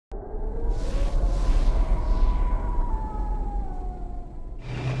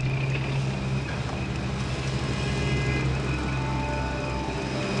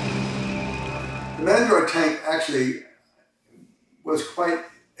mandroid tank actually was quite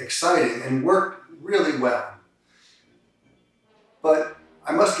exciting and worked really well. But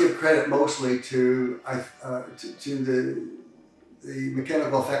I must give credit mostly to the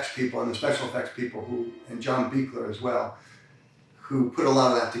mechanical effects people and the special effects people and John Buechler as well, who put a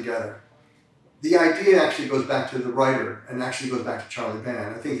lot of that together. The idea actually goes back to the writer and actually goes back to Charlie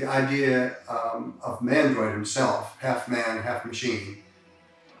Band. I think the idea of Mandroid himself, half man, half machine,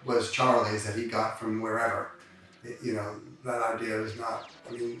 was Charlie's that he got from wherever. You know, that idea is not,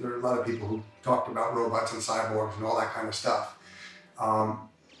 I mean, there are a lot of people who talked about robots and cyborgs and all that kind of stuff.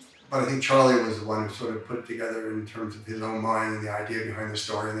 But I think Charlie was the one who sort of put it together in terms of his own mind and the idea behind the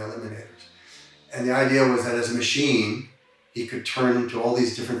story and the Eliminators. And the idea was that as a machine, he could turn into all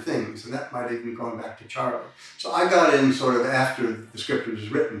these different things, and that might even be going back to Charlie. So I got in sort of after the script was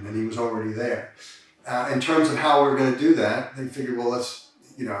written and he was already there. In terms of how we're going to do that, they figured, well,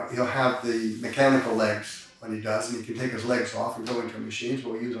 he'll have the mechanical legs when he does, and he can take his legs off and go into a machine, so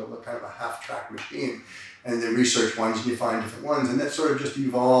we'll use a kind of a half-track machine. And then research ones and you find different ones, and that sort of just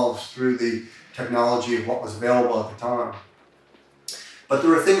evolves through the technology of what was available at the time. But there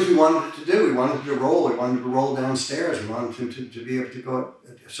were things we wanted to do. We wanted to roll. We wanted to roll downstairs. We wanted him to be able to go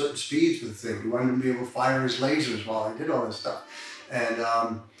at certain speeds with the thing. We wanted him to be able to fire his lasers while he did all this stuff. And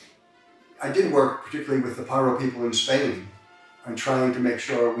I did work particularly with the pyro people in Spain on trying to make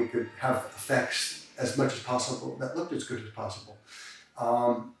sure we could have effects as much as possible that looked as good as possible.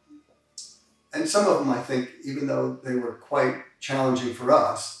 And some of them, I think, even though they were quite challenging for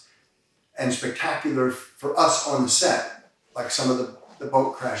us and spectacular for us on the set, like some of the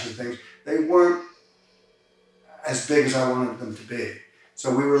boat crashing things, they weren't as big as I wanted them to be.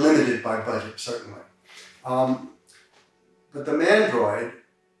 So we were limited by budget, certainly. But the mandroid,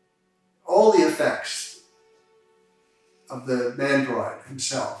 all the effects of the mandroid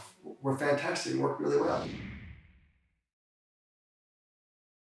himself were fantastic and worked really well.